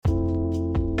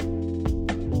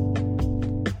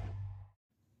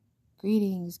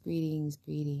Greetings, greetings,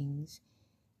 greetings.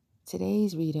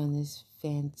 Today's read on this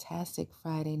fantastic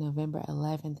Friday, November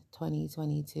 11th,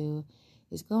 2022,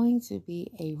 is going to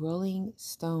be a Rolling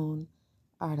Stone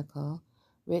article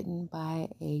written by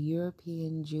a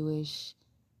European Jewish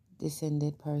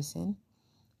descended person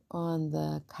on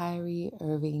the Kyrie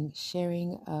Irving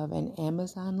sharing of an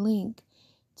Amazon link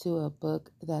to a book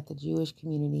that the Jewish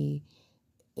community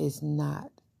is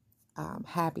not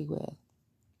happy with.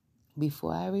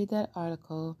 Before I read that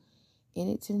article in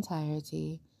its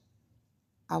entirety,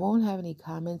 I won't have any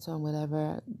comments on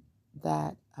whatever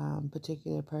that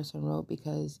particular person wrote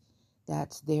because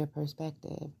that's their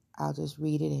perspective. I'll just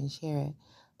read it and share it.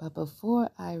 But before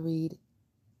I read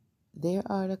their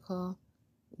article,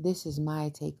 this is my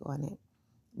take on it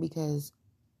because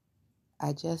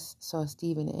I just saw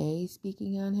Stephen A.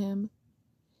 speaking on him,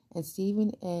 and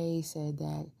Stephen A. said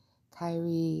that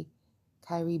Kyrie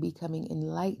becoming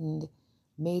enlightened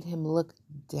made him look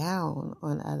down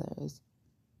on others.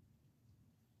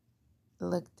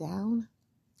 Look down?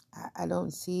 I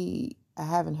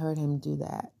haven't heard him do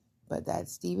that, but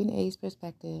that's Stephen A.'s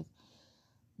perspective.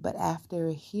 But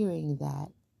after hearing that,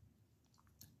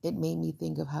 it made me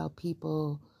think of how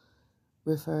people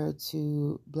refer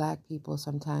to Black people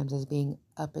sometimes as being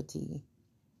uppity,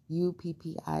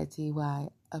 uppity,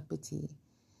 uppity.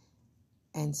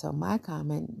 And so my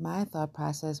thought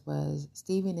process was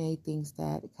Stephen A. thinks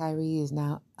that Kyrie is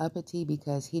now uppity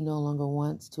because he no longer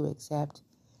wants to accept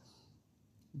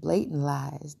blatant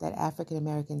lies that African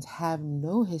Americans have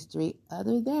no history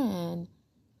other than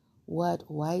what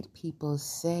white people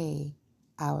say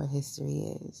our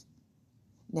history is.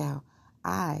 Now,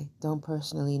 I don't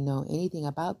personally know anything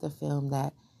about the film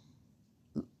that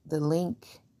the link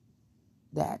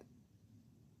that,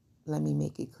 let me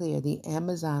make it clear, the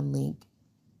Amazon link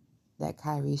that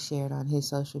Kyrie shared on his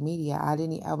social media. I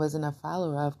wasn't a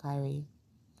follower of Kyrie.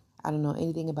 I don't know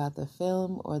anything about the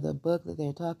film or the book that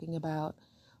they're talking about,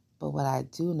 but what I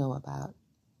do know about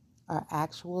are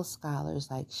actual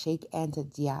scholars like Sheikh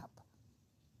Anta Diop,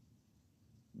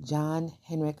 John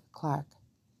Henrik Clarke,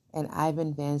 and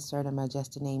Ivan Van Sertima,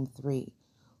 just to name three,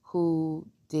 who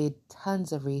did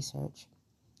tons of research.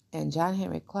 And John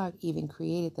Henrik Clarke even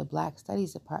created the Black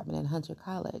Studies Department at Hunter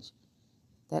College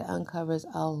that uncovers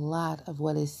a lot of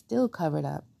what is still covered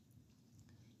up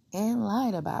and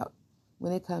lied about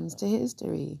when it comes to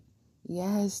history.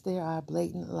 Yes, there are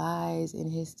blatant lies in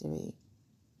history.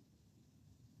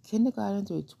 Kindergarten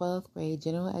through 12th grade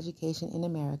general education in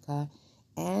America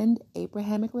and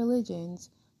Abrahamic religions,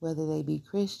 whether they be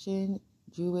Christian,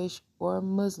 Jewish, or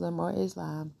Muslim or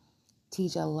Islam,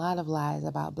 teach a lot of lies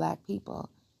about Black people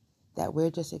that we're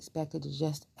just expected to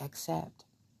just accept.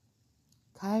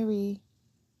 Kyrie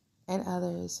and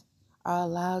others are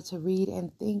allowed to read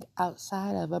and think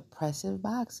outside of oppressive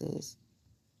boxes.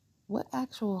 What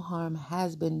actual harm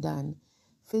has been done?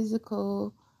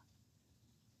 Physical,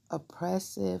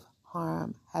 oppressive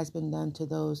harm has been done to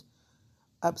those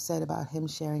upset about him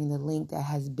sharing the link that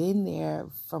has been there,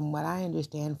 from what I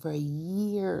understand, for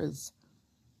years.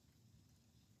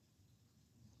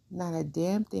 Not a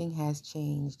damn thing has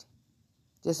changed.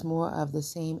 Just more of the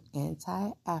same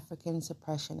anti-African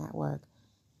suppression at work.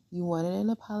 You wanted an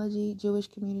apology, Jewish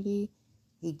community?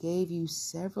 He gave you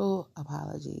several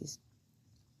apologies.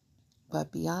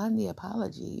 But beyond the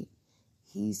apology,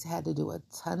 he's had to do a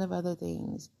ton of other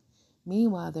things.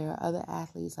 Meanwhile, there are other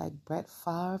athletes like Brett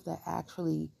Favre that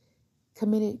actually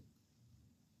committed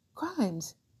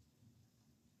crimes.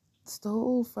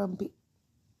 Stole from...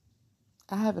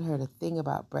 I haven't heard a thing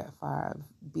about Brett Favre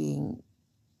being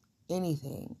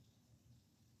anything.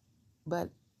 But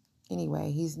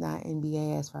anyway, he's not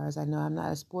NBA as far as I know. I'm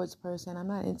not a sports person. I'm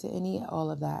not into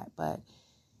all of that. But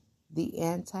the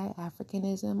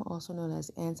anti-Africanism, also known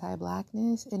as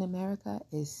anti-Blackness in America,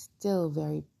 is still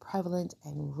very prevalent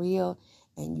and real.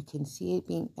 And you can see it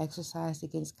being exercised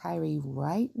against Kyrie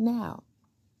right now.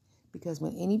 Because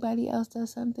when anybody else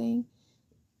does something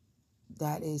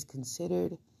that is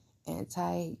considered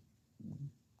anti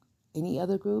any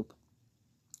other group,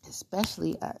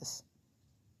 especially us,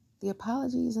 the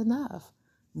apology is enough.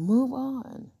 Move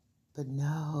on. But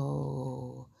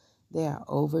no, they are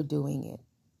overdoing it.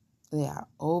 They are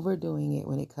overdoing it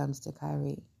when it comes to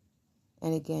Kyrie.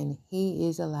 And again, he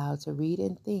is allowed to read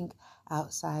and think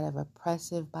outside of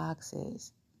oppressive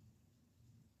boxes.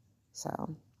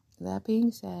 So, that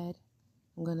being said,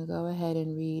 I'm going to go ahead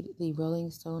and read the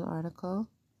Rolling Stone article.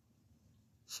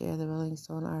 Share the Rolling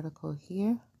Stone article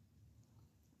here.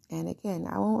 And again,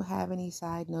 I won't have any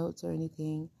side notes or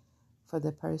anything for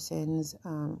the person's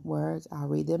words. I'll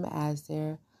read them as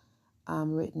they're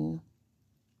written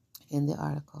in the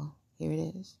article. Here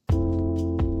it is.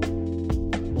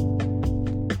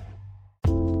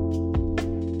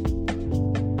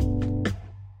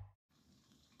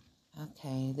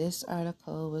 Okay, this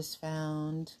article was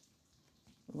found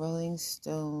Rolling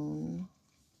Stone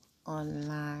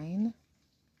online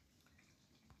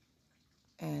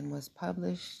and was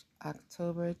published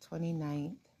October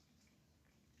 29th,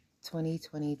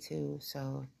 2022.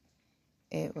 So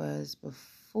it was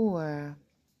before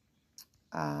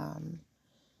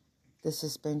the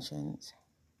suspensions.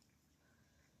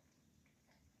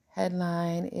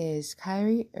 Headline is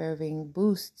Kyrie Irving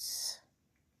boosts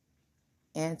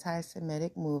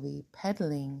anti-Semitic movie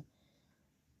peddling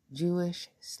Jewish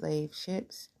slave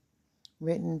ships,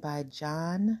 written by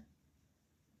John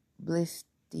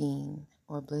Blistein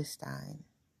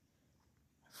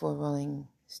for Rolling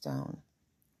Stone.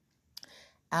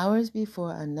 Hours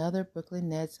before another Brooklyn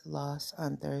Nets loss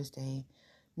on Thursday,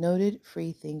 noted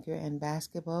free thinker and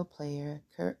basketball player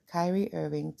Kyrie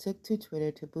Irving took to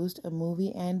Twitter to boost a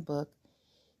movie and book,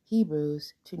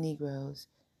 Hebrews to Negroes,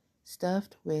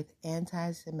 stuffed with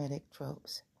anti-Semitic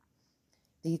tropes.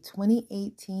 The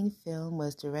 2018 film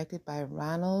was directed by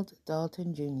Ronald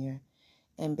Dalton Jr.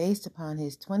 and based upon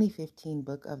his 2015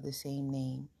 book of the same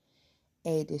name.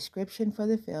 A description for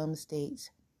the film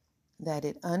states that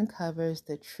it uncovers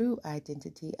the true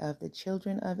identity of the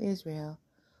children of Israel,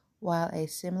 while a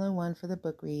similar one for the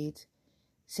book reads,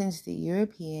 since the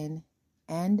European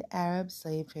and Arab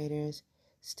slave traders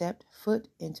stepped foot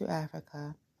into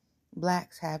Africa,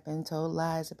 blacks have been told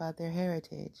lies about their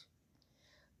heritage.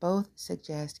 Both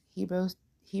suggest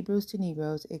Hebrews to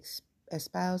Negroes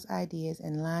espouse ideas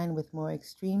in line with more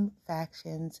extreme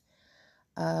factions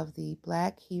of the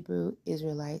Black Hebrew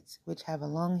Israelites, which have a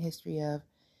long history of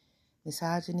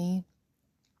misogyny,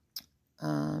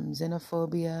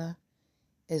 xenophobia,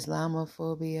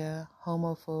 Islamophobia,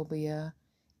 homophobia,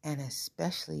 and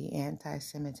especially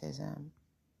anti-Semitism.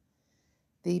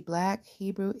 The Black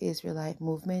Hebrew Israelite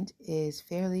movement is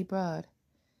fairly broad,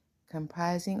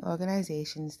 comprising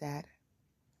organizations that,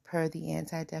 per the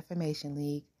Anti-Defamation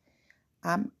League,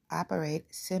 operate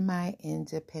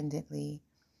semi-independently.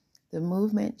 The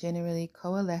movement generally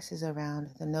coalesces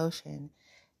around the notion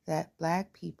that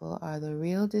Black people are the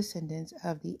real descendants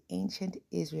of the ancient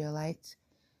Israelites,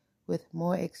 with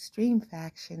more extreme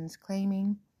factions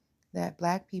claiming that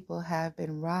Black people have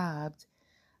been robbed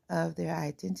of their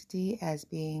identity as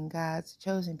being God's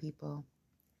chosen people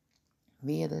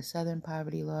via the Southern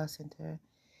Poverty Law Center.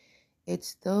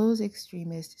 It's those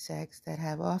extremist sects that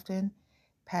have often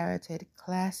parroted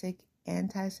classic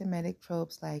anti-Semitic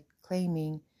tropes like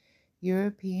claiming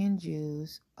European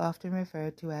Jews, often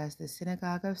referred to as the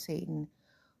synagogue of Satan,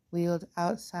 wield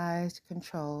outsized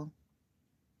control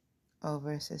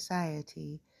over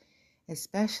society,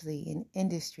 especially in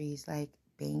industries like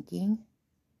banking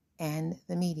and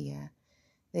the media.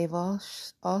 They've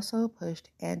also pushed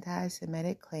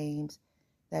anti-Semitic claims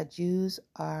that Jews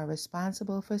are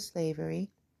responsible for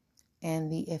slavery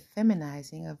and the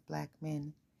effeminizing of Black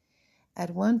men.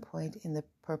 At one point in the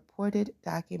purported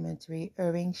documentary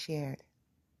Irving shared,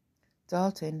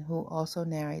 Dalton, who also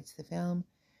narrates the film,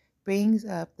 brings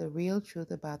up the real truth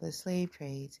about the slave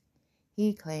trades.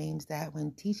 He claims that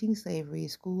when teaching slavery,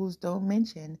 schools don't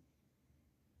mention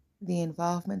the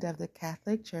involvement of the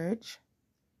Catholic Church.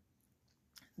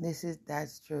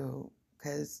 That's true,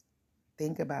 because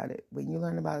think about it. When you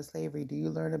learn about slavery, do you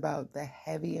learn about the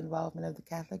heavy involvement of the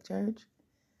Catholic Church?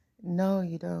 No,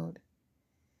 you don't.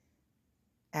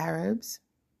 Arabs,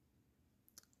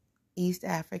 East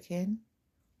African,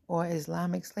 or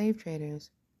Islamic slave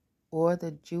traders, or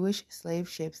the Jewish slave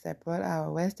ships that brought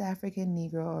our West African,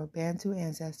 Negro, or Bantu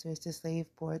ancestors to slave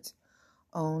ports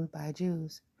owned by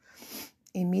Jews.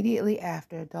 Immediately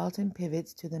after, Dalton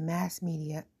pivots to the mass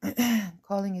media,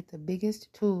 calling it the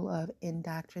biggest tool of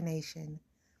indoctrination.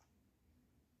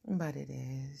 But it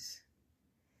is.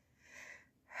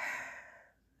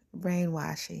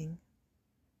 Brainwashing.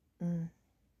 And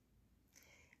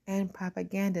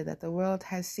propaganda that the world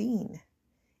has seen,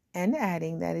 and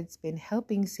adding that it's been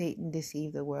helping Satan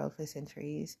deceive the world for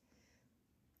centuries.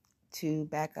 To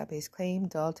back up his claim,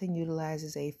 Dalton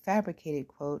utilizes a fabricated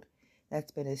quote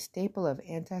that's been a staple of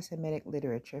anti-Semitic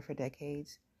literature for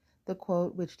decades. The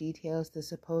quote, which details the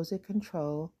supposed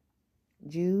control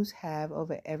Jews have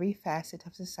over every facet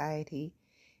of society,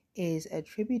 is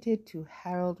attributed to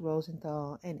Harold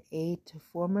Rosenthal, an aide to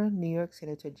former New York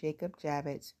Senator Jacob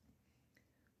Javits,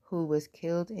 who was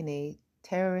killed in a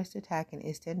terrorist attack in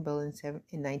Istanbul in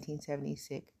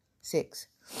 1976.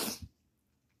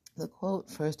 The quote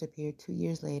first appeared 2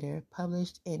 years later,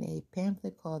 published in a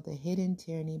pamphlet called The Hidden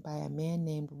Tyranny by a man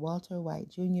named Walter White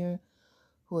Jr.,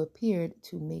 who appeared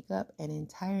to make up an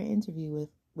entire interview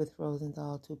with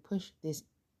Rosenthal to push this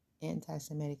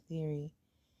anti-Semitic theory.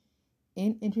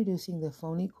 In introducing the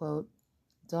phony quote,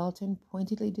 Dalton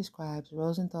pointedly describes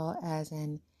Rosenthal as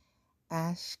an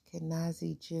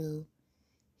Ashkenazi Jew,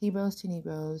 Hebrews to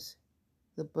Negroes.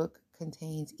 The book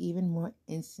contains even more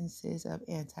instances of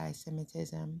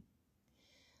anti-Semitism.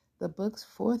 The book's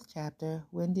fourth chapter,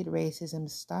 When Did Racism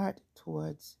Start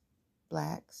Towards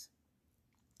Blacks?,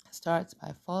 starts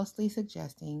by falsely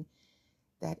suggesting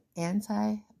that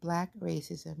anti-Black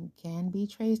racism can be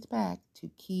traced back to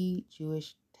key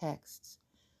Jewish texts.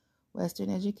 Western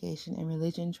education and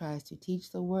religion tries to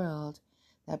teach the world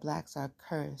that Blacks are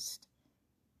cursed.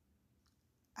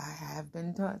 I have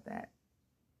been taught that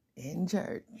in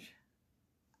church.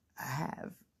 I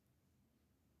have.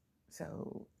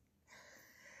 So,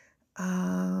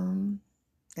 and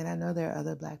I know there are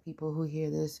other Black people who hear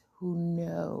this who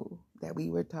know that we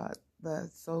were taught the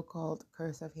so-called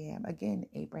curse of Ham. Again,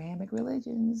 Abrahamic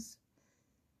religions.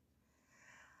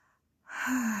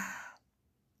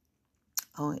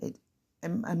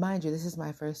 And mind you, this is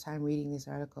my first time reading this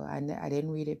article. I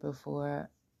didn't read it before.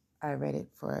 I read it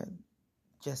for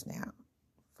just now.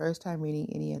 First time reading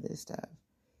any of this stuff.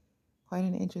 Quite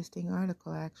an interesting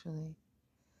article, actually.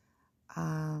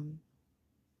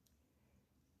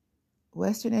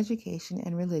 Western education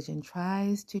and religion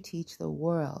tries to teach the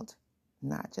world,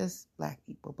 not just Black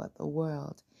people, but the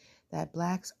world, that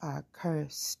Blacks are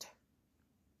cursed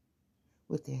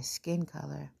with their skin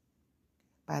color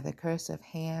by the curse of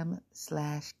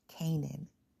Ham/Canaan.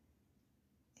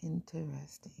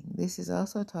 Interesting. This is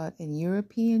also taught in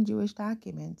European Jewish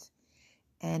documents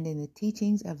and in the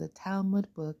teachings of the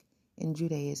Talmud book in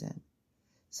Judaism.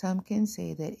 Some can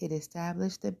say that it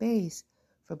established the base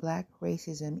for Black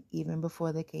racism even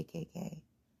before the KKK.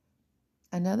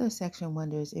 Another section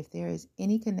wonders if there is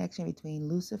any connection between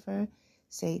Lucifer,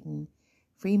 Satan,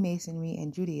 Freemasonry,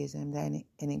 and Judaism, and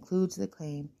includes the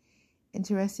claim.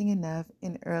 Interesting enough,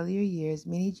 in earlier years,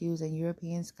 many Jews and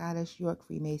European Scottish York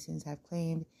Freemasons have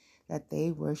claimed that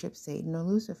they worship Satan or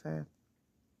Lucifer.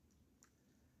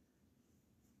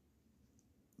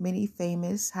 Many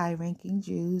famous high-ranking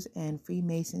Jews and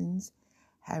Freemasons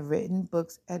have written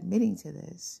books admitting to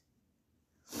this.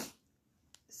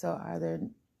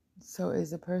 So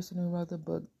is the person who wrote the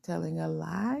book telling a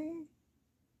lie?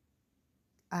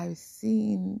 I've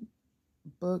seen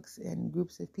books and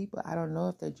groups of people. I don't know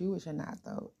if they're Jewish or not,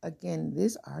 though. Again,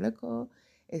 this article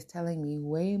is telling me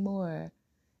way more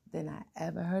than I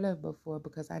ever heard of before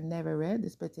because I never read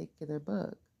this particular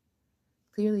book.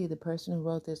 Clearly, the person who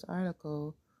wrote this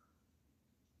article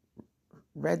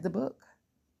read the book.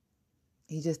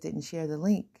 He just didn't share the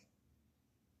link.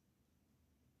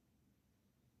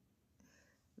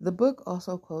 The book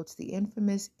also quotes the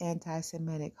infamous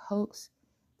anti-Semitic hoax,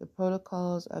 The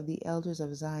Protocols of the Elders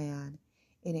of Zion.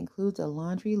 It includes a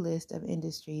laundry list of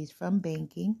industries from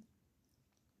banking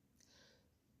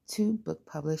to book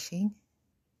publishing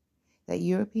that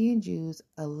European Jews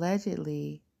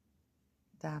allegedly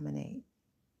dominate.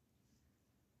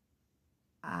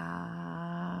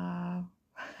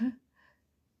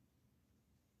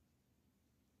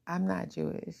 I'm not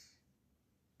Jewish.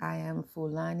 I am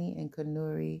Fulani and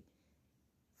Kanuri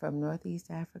from Northeast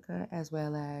Africa, as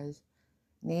well as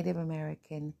Native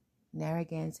American,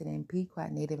 Narragansett, and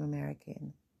Pequot Native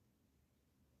American.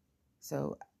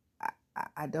 So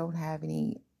I don't have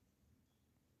any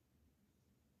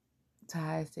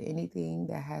ties to anything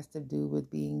that has to do with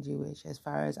being Jewish. As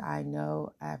far as I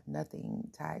know, I have nothing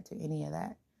tied to any of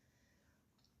that.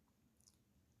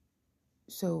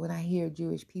 So when I hear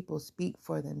Jewish people speak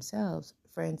for themselves,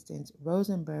 for instance,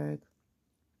 Rosenberg,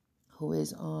 who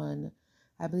is on,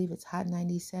 I believe it's Hot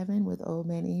 97 with Old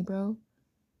Man Ebro,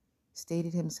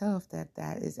 stated himself that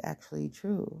that is actually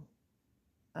true.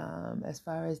 As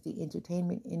far as the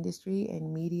entertainment industry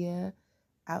and media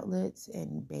outlets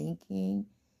and banking,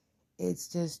 it's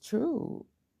just true.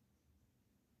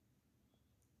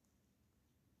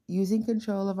 Using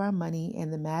control of our money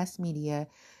and the mass media,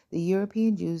 the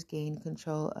European Jews gained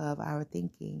control of our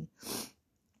thinking.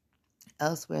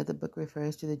 Elsewhere, the book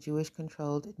refers to the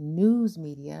Jewish-controlled news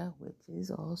media, which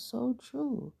is also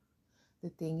true. The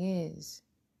thing is,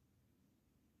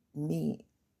 me,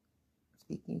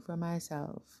 speaking for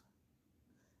myself,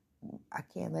 I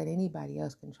can't let anybody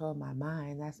else control my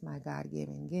mind. That's my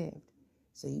God-given gift.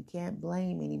 So you can't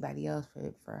blame anybody else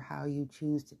for how you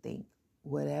choose to think,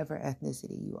 whatever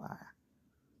ethnicity you are.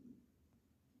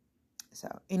 So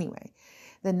anyway,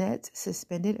 the Nets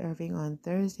suspended Irving on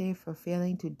Thursday for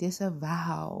failing to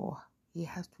disavow. He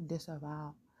has to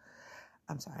disavow.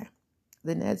 I'm sorry.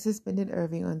 The Nets suspended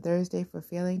Irving on Thursday for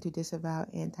failing to disavow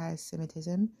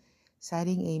anti-Semitism,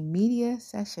 citing a media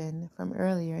session from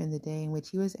earlier in the day in which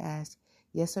he was asked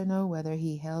yes or no whether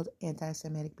he held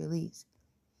anti-Semitic beliefs.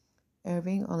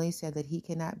 Irving only said that he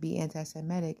cannot be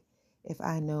anti-Semitic if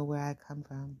I know where I come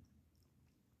from.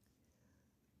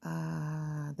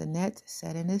 The Nets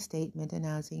said in a statement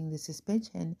announcing the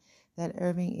suspension that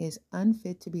Irving is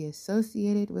unfit to be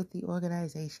associated with the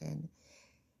organization,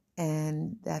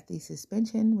 and that the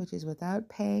suspension, which is without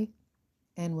pay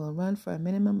and will run for a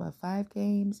minimum of 5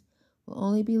 games, will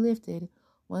only be lifted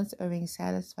once Irving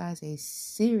satisfies a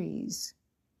series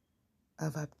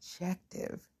of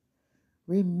objective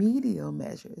remedial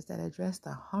measures that address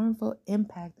the harmful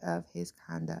impact of his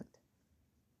conduct.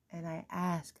 And I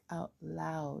ask out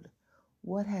loud,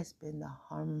 what has been the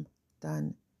harm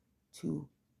done to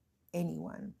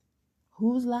anyone?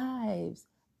 Whose lives,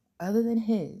 other than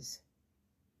his,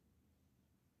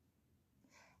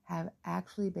 have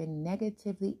actually been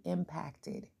negatively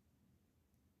impacted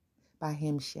by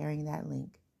him sharing that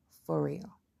link? For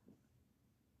real.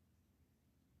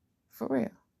 For real.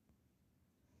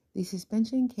 The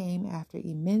suspension came after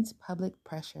immense public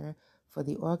pressure for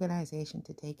the organization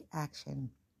to take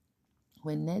action.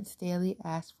 When Ned Staley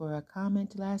asked for a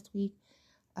comment last week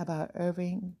about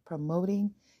Irving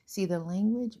promoting, see the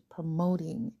language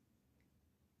promoting.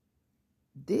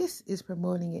 This is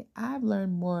promoting it. I've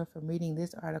learned more from reading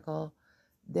this article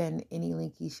than any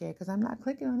link he shared because I'm not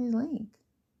clicking on his link.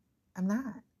 I'm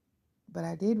not. But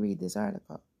I did read this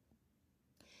article.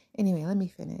 Anyway, let me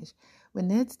finish. When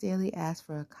Ned Staley asked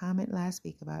for a comment last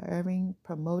week about Irving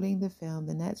promoting the film,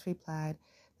 the Nets replied,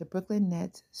 "The Brooklyn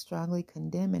Nets strongly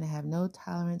condemn and have no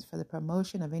tolerance for the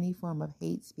promotion of any form of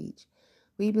hate speech.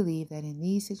 We believe that in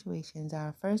these situations,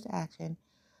 our first action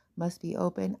must be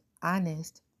open,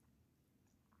 honest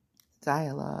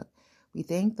dialogue. We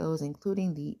thank those,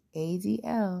 including the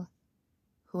ADL,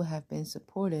 who have been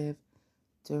supportive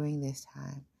during this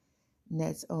time."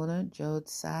 Nets owner Joe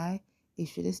Tsai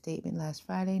issued a statement last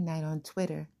Friday night on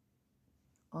Twitter.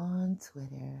 On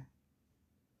Twitter.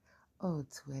 Oh,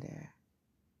 Twitter.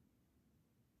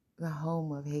 The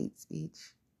home of hate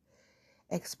speech.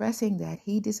 Expressing that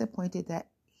he is disappointed that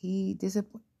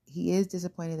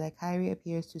Kyrie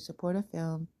appears to support a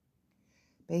film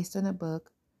based on a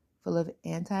book full of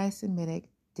anti-Semitic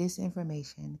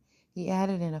disinformation. He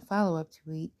added in a follow-up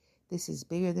tweet, "This is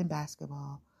bigger than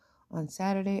basketball." On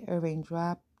Saturday, Irving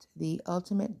dropped the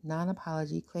ultimate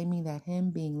non-apology, claiming that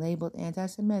him being labeled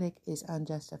anti-Semitic is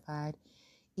unjustified,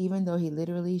 even though he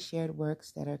literally shared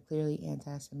works that are clearly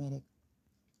anti-Semitic.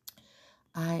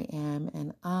 "I am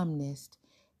an omnist,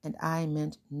 and I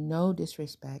meant no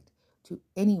disrespect to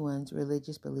anyone's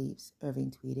religious beliefs," Irving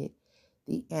tweeted.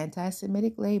 "The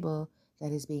anti-Semitic label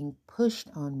that is being pushed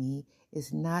on me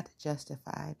is not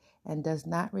justified and does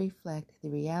not reflect the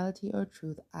reality or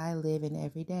truth I live in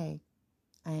every day.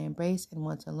 I embrace and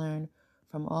want to learn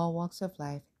from all walks of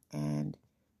life and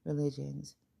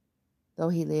religions." Though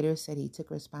he later said he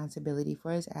took responsibility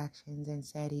for his actions and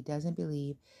said he doesn't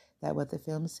believe that what the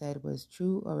film said was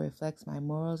true or reflects my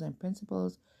morals and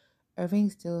principles, Irving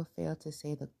still failed to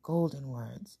say the golden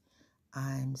words,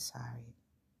 "I'm sorry."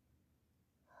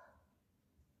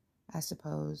 I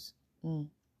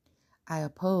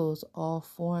oppose all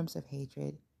forms of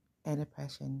hatred and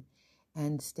oppression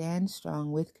and stand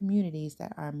strong with communities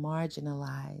that are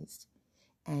marginalized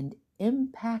and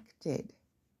impacted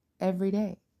every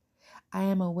day. I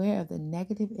am aware of the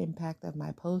negative impact of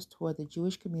my post toward the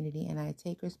Jewish community, and I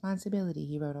take responsibility,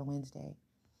 he wrote on Wednesday.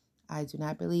 I do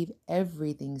not believe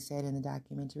everything said in the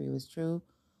documentary was true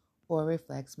or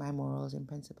reflects my morals and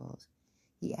principles.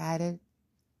 He added,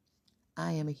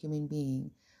 I am a human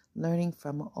being, learning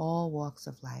from all walks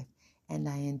of life, and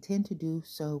I intend to do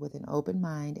so with an open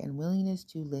mind and willingness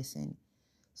to listen.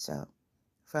 So,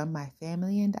 from my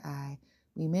family and I,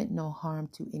 we meant no harm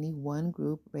to any one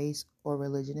group, race, or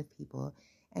religion of people,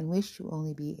 and wish to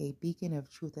only be a beacon of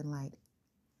truth and light.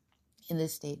 In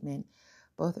this statement,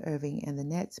 both Irving and the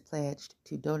Nets pledged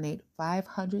to donate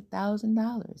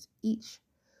 $500,000 each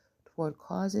toward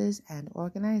causes and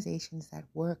organizations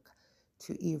that work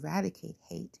to eradicate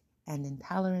hate and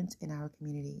intolerance in our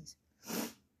communities.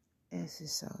 This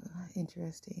is so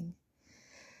interesting.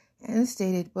 And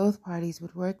stated both parties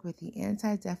would work with the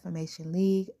Anti-Defamation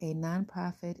League, a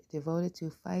nonprofit devoted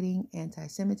to fighting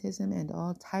anti-Semitism and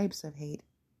all types of hate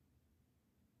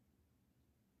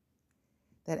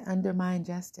that undermine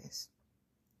justice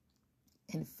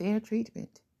and fair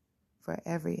treatment for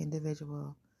every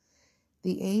individual.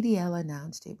 The ADL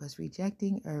announced it was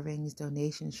rejecting Irving's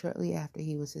donation shortly after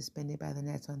he was suspended by the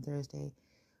Nets on Thursday.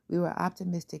 We were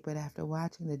optimistic, but after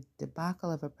watching the debacle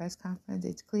of a press conference,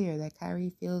 it's clear that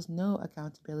Kyrie feels no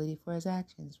accountability for his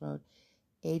actions, wrote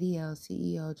ADL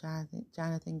CEO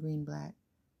Jonathan Greenblatt.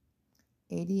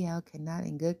 ADL cannot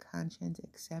in good conscience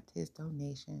accept his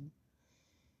donation.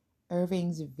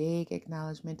 Irving's vague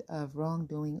acknowledgement of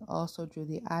wrongdoing also drew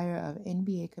the ire of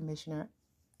NBA Commissioner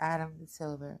Adam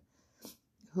Silver,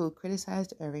 who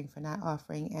criticized Irving for not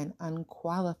offering an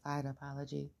unqualified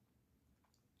apology.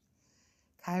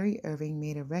 Kyrie Irving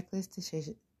made a reckless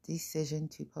decision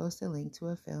to post a link to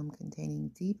a film containing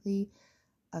deeply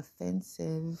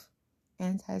offensive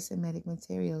anti-Semitic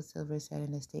material, Silver said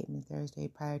in a statement Thursday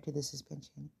prior to the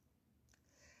suspension.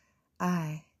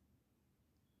 And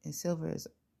Silver is,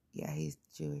 he's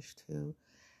Jewish too.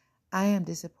 I am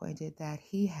disappointed that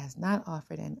he has not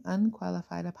offered an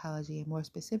unqualified apology and more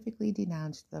specifically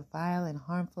denounced the vile and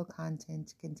harmful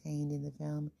content contained in the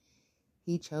film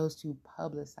he chose to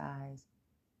publicize.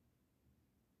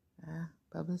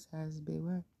 Publicize is a big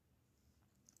word.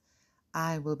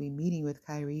 I will be meeting with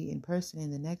Kyrie in person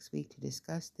in the next week to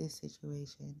discuss this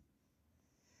situation.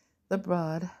 The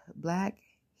broad Black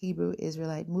Hebrew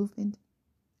Israelite movement,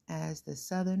 as the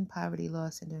Southern Poverty Law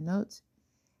Center notes,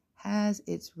 has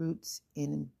its roots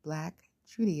in Black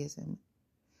Judaism,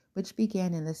 which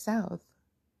began in the South.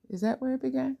 Is that where it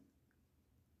began?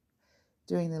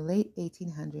 During the late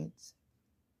 1800s.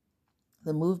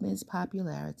 The movement's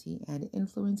popularity and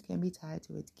influence can be tied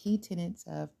to its key tenets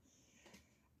of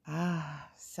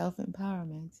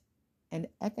self-empowerment and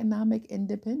economic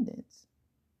independence,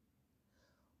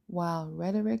 while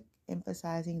rhetoric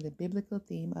emphasizing the biblical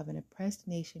theme of an oppressed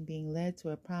nation being led to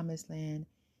a promised land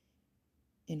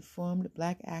informed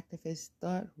Black activists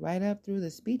thought right up through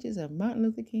the speeches of Martin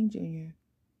Luther King Jr.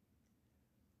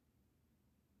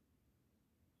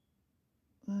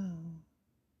 Oh,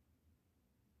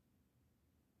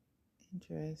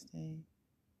 interesting.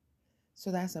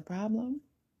 So that's a problem?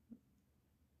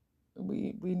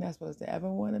 We're not supposed to ever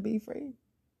want to be free?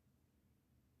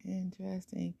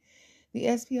 Interesting. The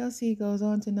SPLC goes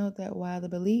on to note that while the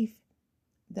belief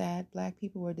that Black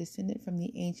people were descended from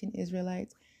the ancient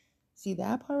Israelites, see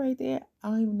that part right there? I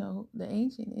don't even know the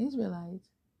ancient Israelites.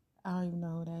 I don't even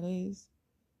know who that is.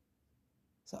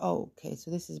 So, so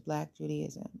this is Black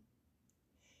Judaism.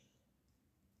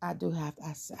 I know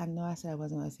I said I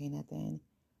wasn't going to say nothing,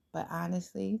 but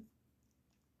honestly,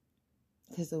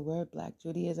 because the word Black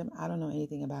Judaism, I don't know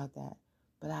anything about that,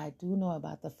 but I do know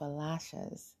about the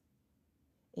Falashas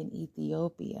in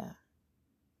Ethiopia.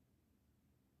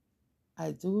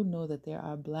 I do know that there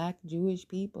are Black Jewish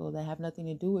people that have nothing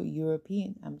to do with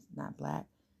European, not Black,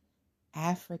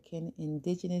 African,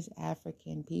 indigenous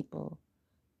African people.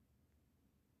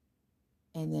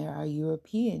 And there are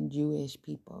European Jewish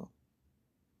people.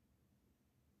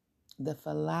 The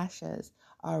Falashas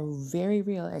are very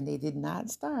real, and they did not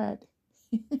start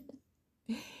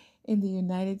in the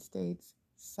United States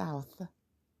South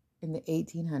in the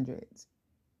 1800s.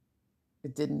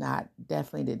 It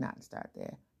definitely did not start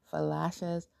there.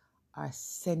 Falashas are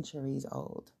centuries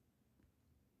old.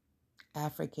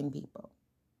 African people.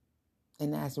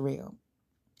 And that's real.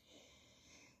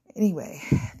 Anyway,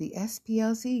 the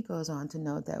SPLC goes on to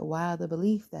note that while the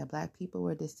belief that Black people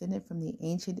were descended from the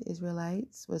ancient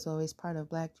Israelites was always part of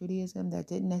Black Judaism, that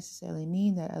didn't necessarily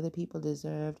mean that other people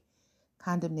deserved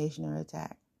condemnation or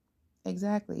attack.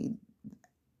 Exactly.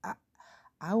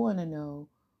 I want to know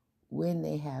when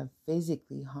they have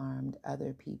physically harmed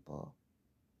other people.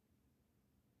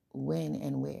 When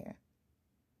and where.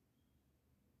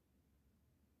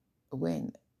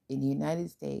 When in the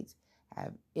United States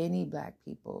have any Black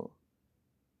people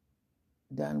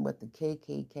done what the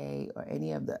KKK or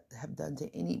any of the have done to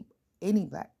any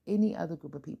other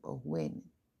group of people? When?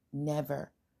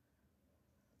 Never.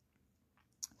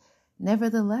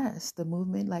 Nevertheless, the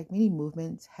movement, like many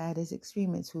movements, had its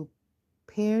extremists who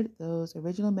paired those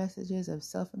original messages of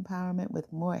self-empowerment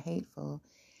with more hateful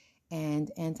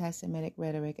and anti-Semitic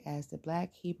rhetoric as the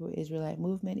Black Hebrew Israelite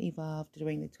movement evolved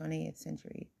during the 20th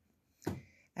century.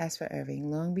 As for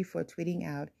Irving, long before tweeting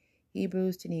out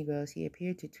Hebrews to Negroes, he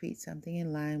appeared to tweet something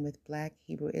in line with Black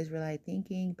Hebrew Israelite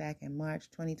thinking back in March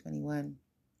 2021.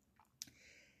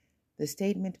 The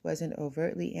statement wasn't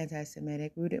overtly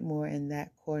anti-Semitic, rooted more in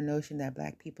that core notion that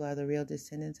Black people are the real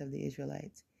descendants of the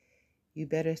Israelites. You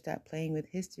better stop playing with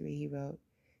history, he wrote.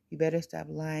 You better stop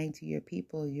lying to your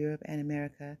people, Europe and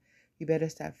America. You better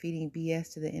stop feeding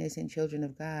BS to the innocent children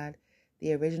of God.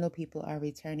 The original people are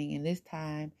returning, and this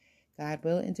time, God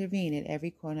will intervene at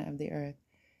every corner of the earth.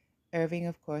 Irving,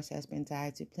 of course, has been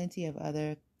tied to plenty of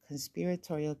other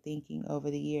conspiratorial thinking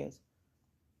over the years.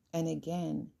 And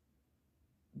again,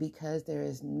 because there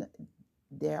is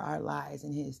there are lies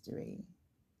in history,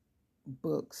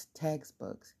 books,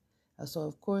 textbooks. So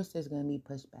of course there's going to be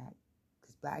pushback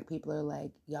because Black people are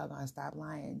like, y'all gonna stop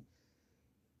lying.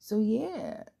 So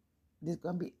yeah, there's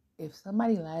going to be, if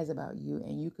somebody lies about you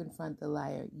and you confront the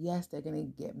liar, yes, they're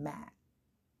going to get mad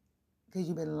because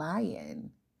you've been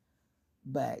lying,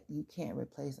 but you can't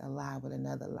replace a lie with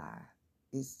another lie.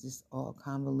 It's just all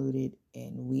convoluted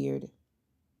and weird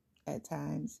at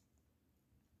times.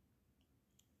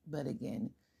 But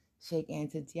again, Sheikh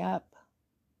Anta Diop,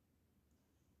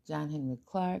 John Henrik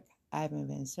Clarke, Ivan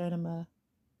Van Sertima,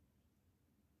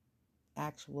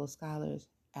 actual scholars,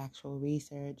 actual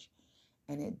research,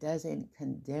 and it doesn't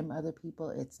condemn other people.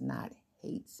 It's not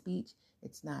hate speech.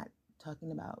 It's not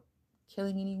talking about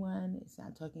killing anyone. It's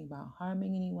not talking about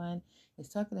harming anyone. It's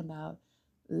talking about,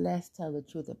 let's tell the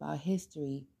truth about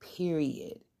history,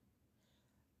 period.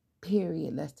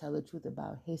 Period. Let's tell the truth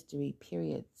about history,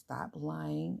 period. Stop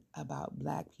lying about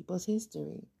Black people's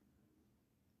history.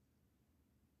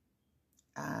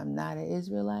 I'm not an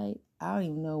Israelite. I don't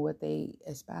even know what they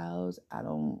espouse. I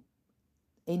don't,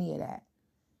 any of that.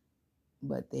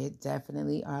 But there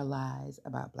definitely are lies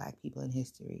about Black people in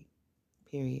history,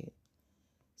 period.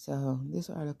 So this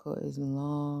article is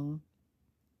long.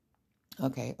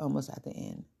 Okay, almost at the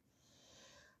end.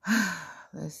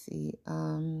 Let's see.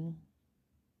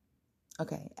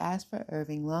 Okay, as for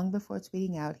Irving, long before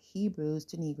tweeting out Hebrews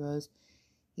to Negroes,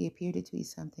 he appeared to tweet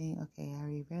something. Okay, I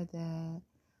already read that.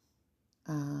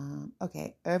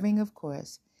 Okay, Irving, of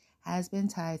course, has been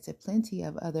tied to plenty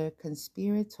of other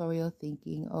conspiratorial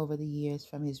thinking over the years,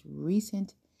 from his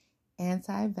recent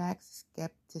anti-vax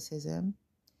skepticism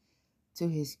to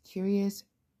his curious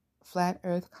flat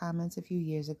earth comments a few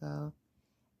years ago.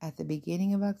 At the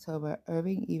beginning of October,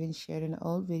 Irving even shared an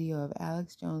old video of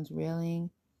Alex Jones railing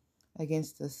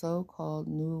against the so-called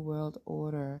New World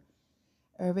Order.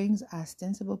 Irving's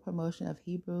ostensible promotion of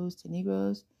Hebrews to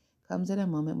Negroes comes at a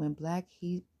moment when Black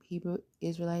Hebrew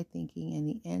Israelite thinking and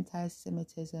the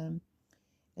anti-Semitism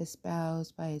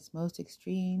espoused by its most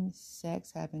extreme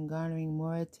sects have been garnering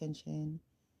more attention.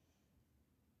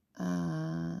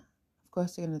 Of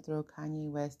course, they're going to throw Kanye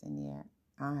West in there.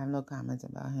 I don't have no comments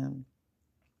about him.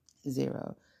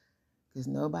 Zero. Because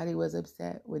nobody was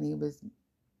upset when he was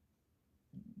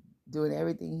doing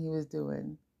everything he was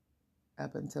doing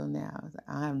up until now. So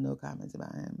I have no comments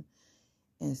about him.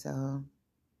 And so,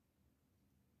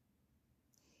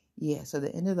 yeah, so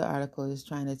the end of the article is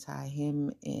trying to tie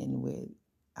him in with,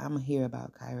 I'm going to hear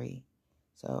about Kyrie.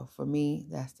 So for me,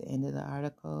 that's the end of the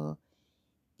article.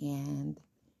 And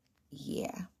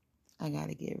yeah, I got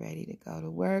to get ready to go to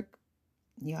work.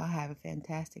 Y'all have a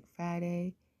fantastic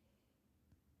Friday.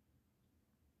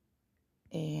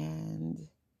 And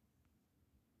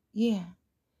yeah,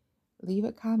 leave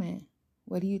a comment.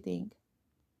 What do you think?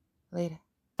 Later.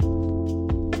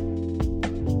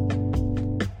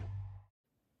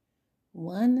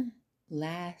 One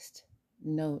last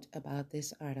note about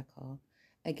this article.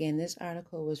 Again, this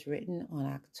article was written on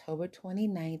October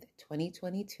 29th,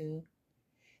 2022.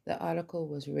 The article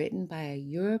was written by a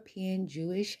European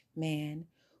Jewish man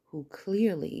who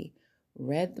clearly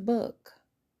read the book,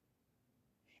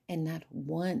 and not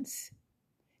once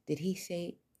did he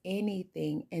say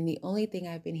anything. And the only thing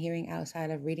I've been hearing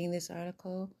outside of reading this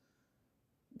article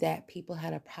that people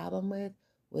had a problem with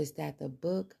was that the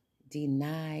book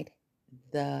denied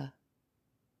the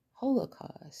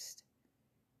Holocaust.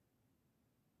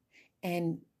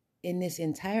 And in this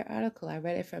entire article, I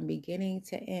read it from beginning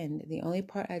to end. The only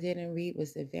part I didn't read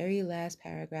was the very last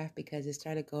paragraph because it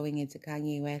started going into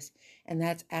Kanye West, and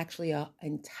that's actually an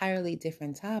entirely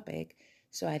different topic,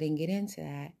 so I didn't get into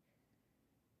that.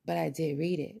 But I did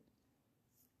read it.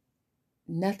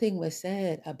 Nothing was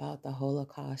said about the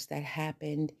Holocaust that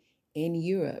happened in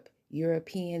Europe,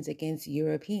 Europeans against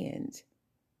Europeans.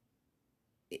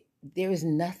 There is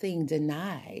nothing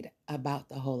denied about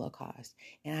the Holocaust.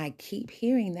 And I keep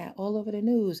hearing that all over the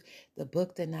news. The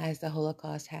book denies the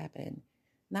Holocaust happened.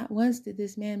 Not once did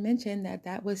this man mention that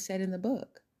that was said in the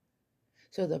book.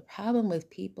 So the problem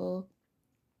with people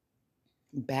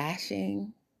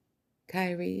bashing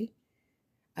Kyrie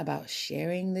about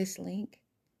sharing this link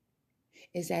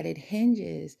is that it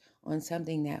hinges on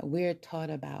something that we're taught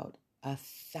about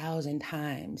 1,000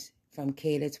 times from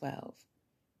K to 12.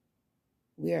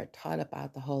 We are taught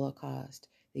about the Holocaust.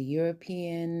 The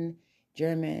European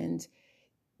Germans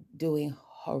doing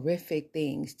horrific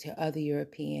things to other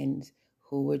Europeans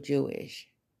who were Jewish.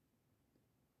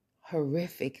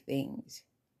 Horrific things.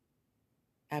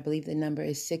 I believe the number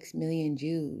is 6 million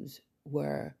Jews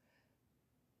were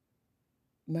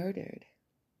murdered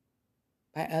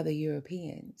by other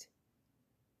Europeans.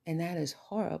 And that is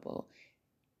horrible.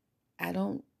 I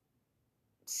don't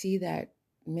see that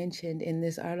mentioned in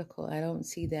this article. I don't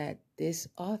see that this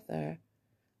author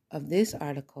of this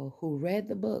article, who read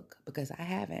the book, because I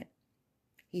haven't,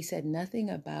 he said nothing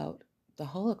about the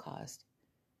Holocaust.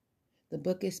 The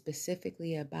book is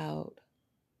specifically about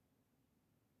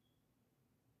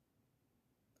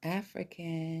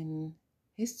African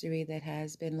history that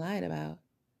has been lied about.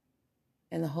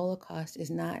 And the Holocaust is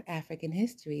not African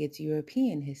history, it's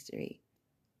European history.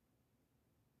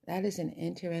 That is an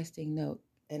interesting note.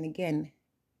 And again,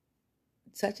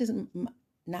 such as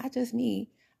not just me,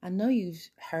 I know you've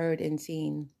heard and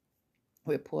seen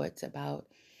reports about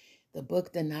the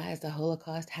book denies the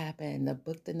Holocaust happened, the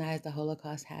book denies the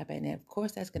Holocaust happened. And of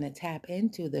course, that's going to tap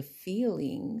into the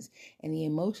feelings and the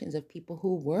emotions of people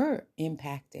who were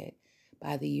impacted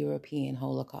by the European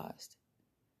Holocaust.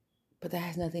 But that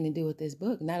has nothing to do with this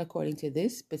book, not according to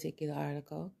this particular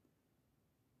article.